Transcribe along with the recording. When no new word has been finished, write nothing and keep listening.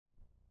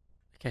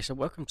Okay, so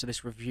welcome to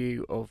this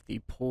review of the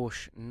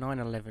Porsche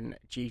 911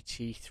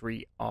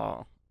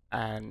 GT3R,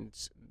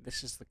 and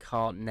this is the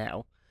car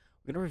now.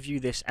 We're going to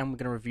review this, and we're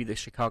going to review the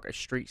Chicago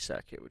Street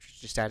Circuit, which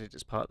was just added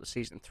as part of the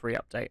Season 3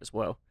 update as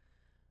well.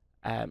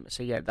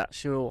 So yeah,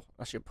 that's your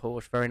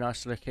Porsche. Very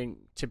nice looking,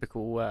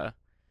 typical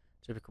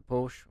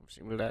Porsche,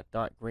 obviously with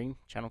dark green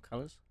channel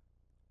colours.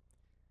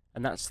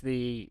 And that's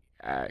the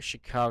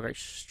Chicago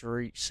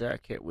Street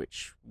Circuit,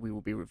 which we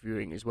will be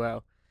reviewing as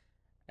well.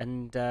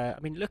 And I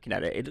mean, looking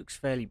at it, it looks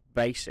fairly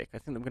basic. I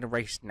think I'm going to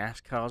race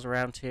NASCARs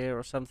around here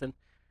or something.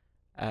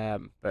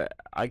 But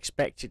I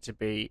expect it to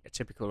be a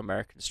typical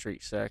American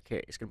street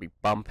circuit. It's going to be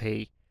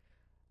bumpy.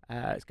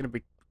 It's going to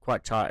be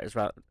quite tight as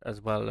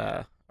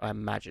well, I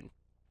imagine.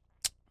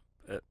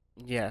 But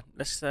yeah,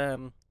 let's get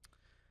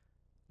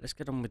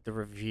on with the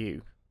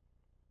review.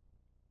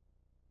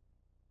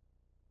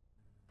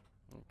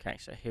 Okay,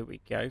 so here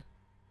we go.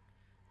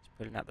 Just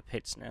pulling out the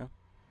pits now.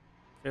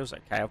 Feels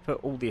okay. I've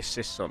put all the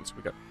assists on, so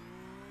we've got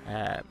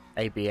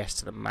ABS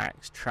to the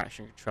max,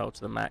 traction control to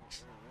the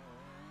max,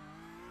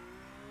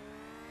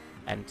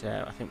 and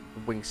I think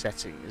the wing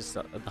setting is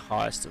the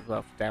highest as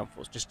well for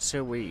downforce, just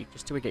till we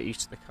get used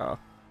to the car.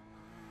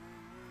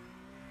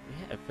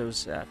 Yeah, it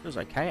feels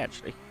okay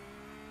actually.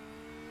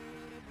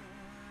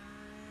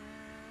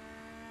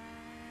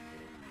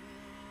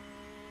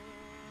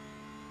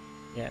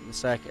 Yeah, and the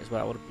circuit as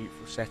well. What a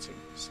beautiful setting,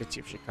 City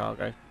of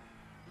Chicago.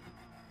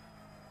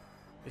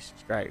 This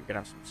is great. We're gonna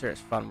have some serious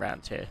fun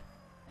round here.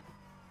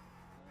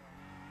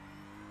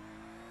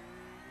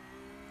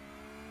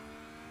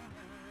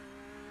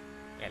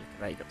 Yeah, look at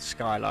that. You got the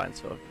skyline,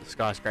 sort of the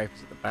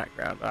skyscrapers in the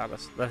background. Ah,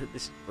 this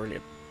is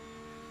brilliant.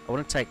 I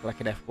want to take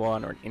like an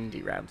F1 or an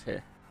Indy round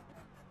here,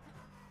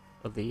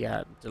 or the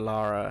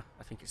Delara.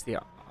 I think it's the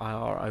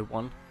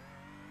IR01.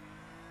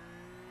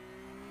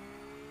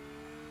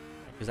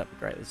 Because that'd be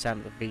great. The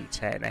sound of the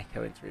V10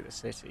 echoing through the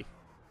city.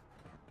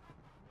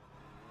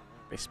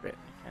 This bit,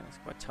 okay, it's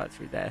quite tight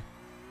through there.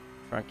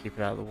 Try and keep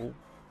it out of the wall.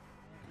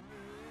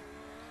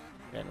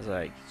 Again, as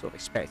I sort of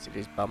expected, it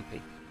is bumpy.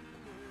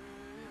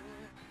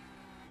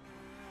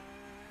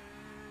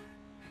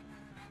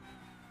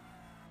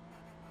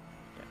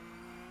 Yeah.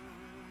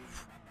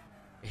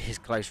 It is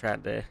close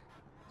round there,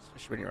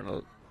 especially when you're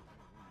on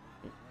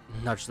a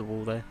nudge the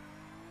wall there.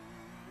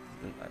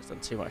 That's done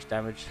too much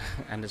damage,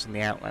 and it's on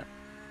the outlet.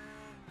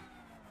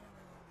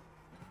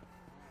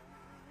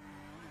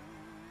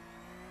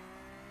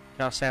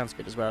 Car sounds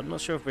good as well. I'm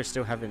not sure if we're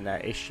still having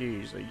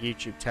issues or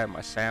YouTube turned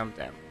my sound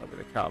down over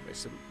the car, but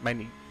it's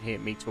mainly hear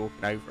me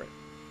talking over it.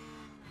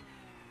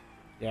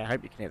 Yeah, I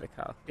hope you can hear the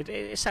car.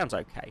 It sounds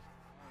okay.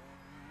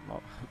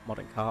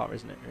 Modern car,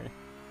 isn't it, really? Okay,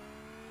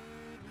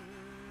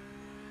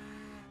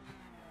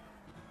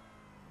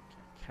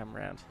 come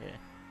around here.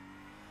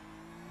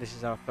 This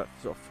is our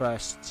sort of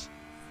first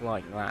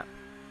flying lap.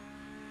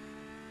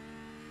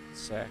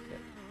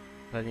 Circuit.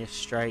 Plenty of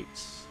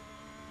straights,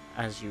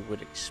 as you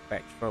would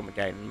expect from,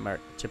 again, a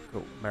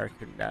typical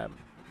American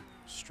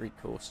street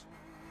course.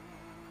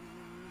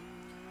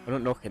 I'm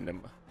not knocking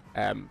them,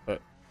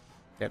 but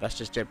yeah, that's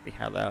just generally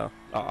how they are.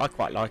 I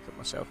quite like it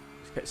myself.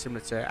 It's quite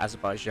similar to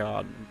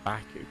Azerbaijan and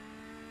Baku,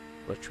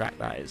 what a track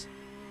that is.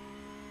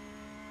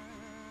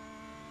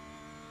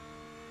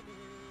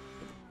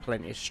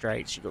 Plenty of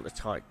straights. You've got the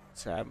tight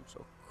sort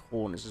of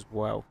corners as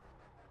well.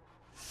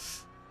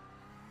 Just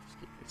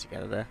keep it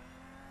together there.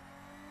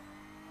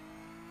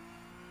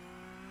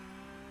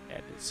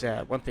 And it's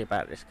one thing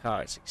about this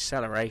car, its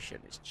acceleration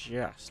is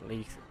just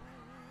lethal.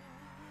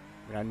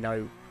 I mean, I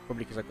know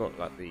probably because I've got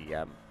like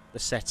the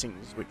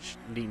settings which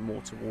lean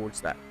more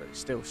towards that, but it's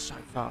still so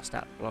fast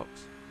out of the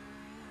blocks.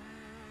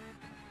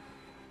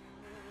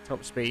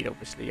 Top speed,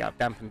 obviously, I've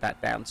dampened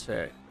that down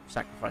to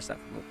sacrifice that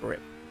for more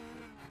grip.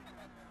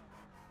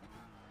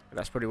 But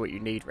that's probably what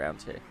you need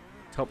around here.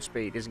 Top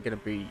speed isn't going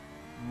to be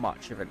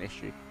much of an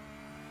issue.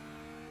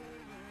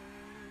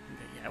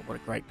 Yeah, what a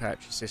great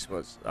purchase this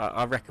was.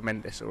 I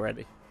recommend this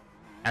already.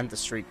 And the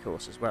street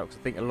course as well, because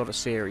I think a lot of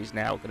series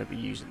now are going to be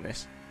using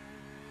this.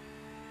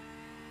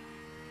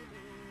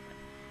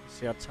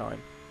 See our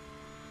time.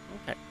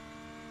 Okay.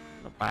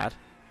 Not bad,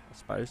 I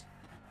suppose.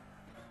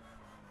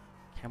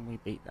 Can we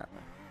beat that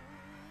though?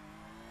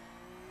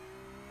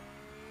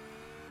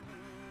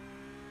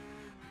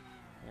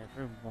 Yeah,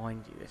 very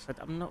windy this.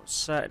 I'm not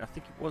certain. I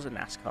think it was a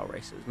NASCAR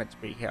race that was meant to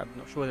be here. I'm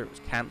not sure whether it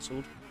was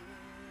cancelled.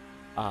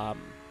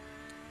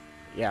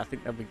 Yeah, I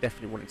think they'll be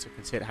definitely wanting to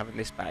consider having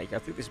this bag. I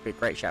think this would be a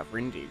great shout for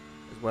Indy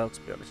as well,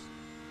 to be honest.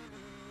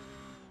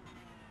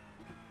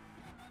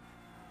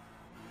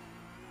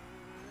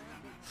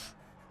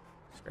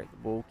 Scrape the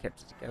wall,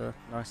 kept it together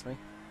nicely.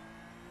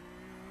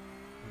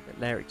 I'm a bit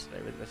leery today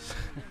with this.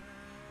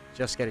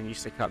 Just getting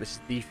used to the car. This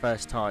is the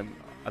first time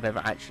I've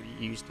ever actually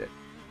used it.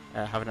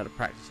 Haven't had a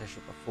practice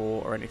session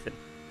before or anything.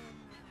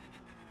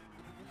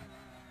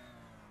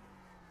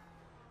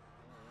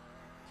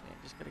 So yeah,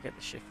 just got to get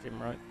the shifting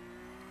right.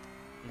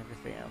 And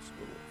everything else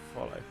will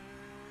follow.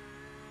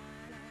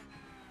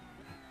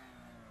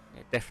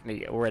 Yeah,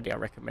 definitely already I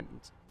recommend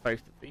both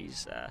of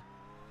these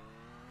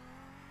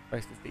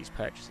both of these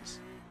purchases.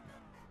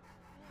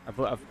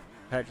 I've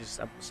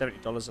purchased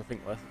 $70 I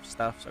think worth of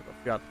stuff, so I've got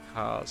a few other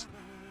cars.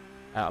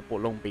 I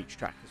bought Long Beach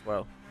Track as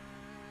well.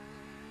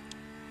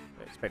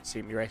 I expect to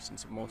see me racing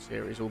some more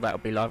series. All that will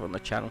be live on the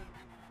channel.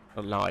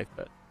 Not live,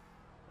 but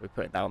we're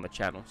putting that on the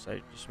channel, so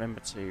just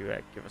remember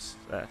to give us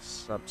a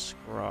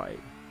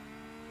subscribe.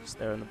 It's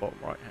there in the bottom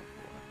right hand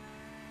corner.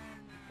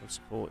 Your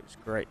support is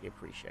greatly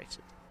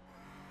appreciated.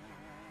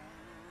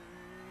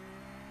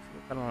 So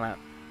what kind of lap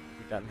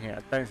have we done here?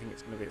 I don't think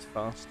it's going to be as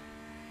fast.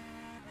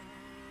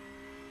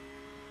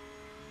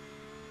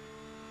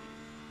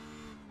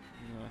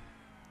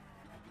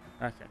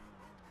 No. Okay,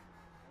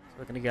 so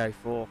we're going to go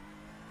for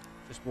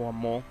just one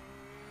more.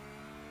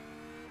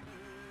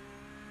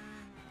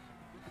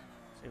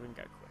 See if we can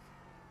go quick.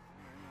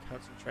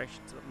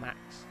 Concentration to the max.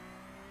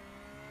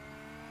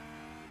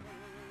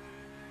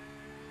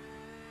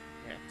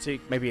 Yeah, so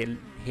maybe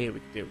here we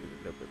could do with a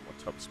little bit more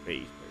top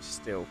speed, but it's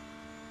still,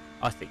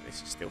 I think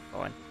this is still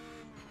fine.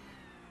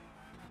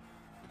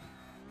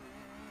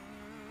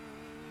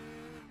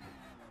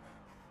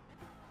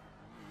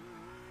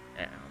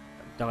 Yeah,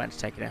 I'm dying to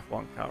take an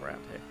F1 car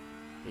around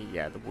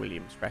here. The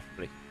Williams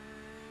preferably.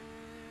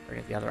 Or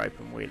any of the other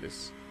open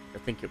wheelers. I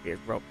think it'll be a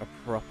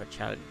proper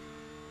challenge.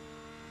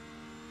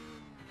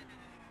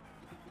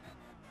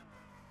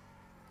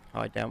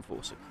 High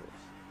downforce, of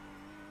course.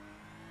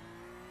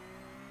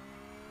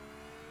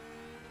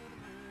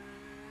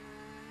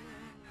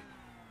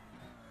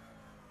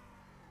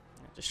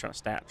 Just trying to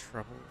stay out of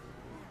trouble.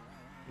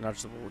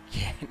 Nudge the wall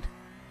again.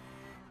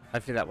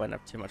 Hopefully that won't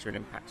have too much of an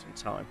impact on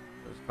time.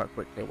 It was quite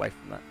quickly away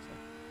from that. So.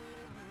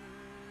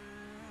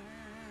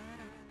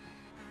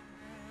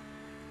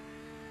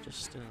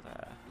 Just still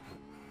there.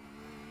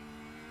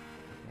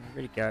 I'm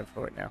really going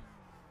for it now.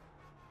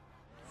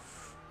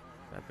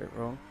 A bit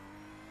wrong.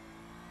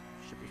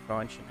 Should be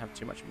fine, shouldn't have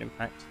too much of an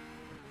impact.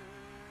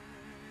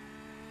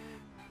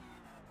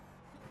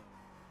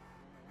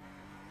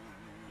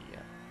 Yeah,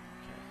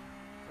 okay.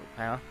 Full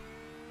power.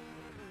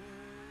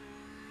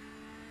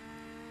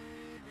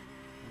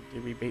 And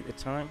do we beat the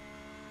time?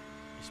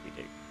 Yes, we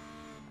do.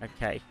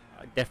 Okay,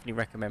 I definitely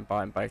recommend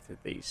buying both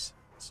of these.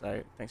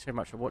 So, thanks very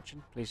much for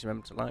watching. Please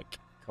remember to like,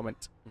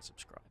 comment, and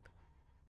subscribe.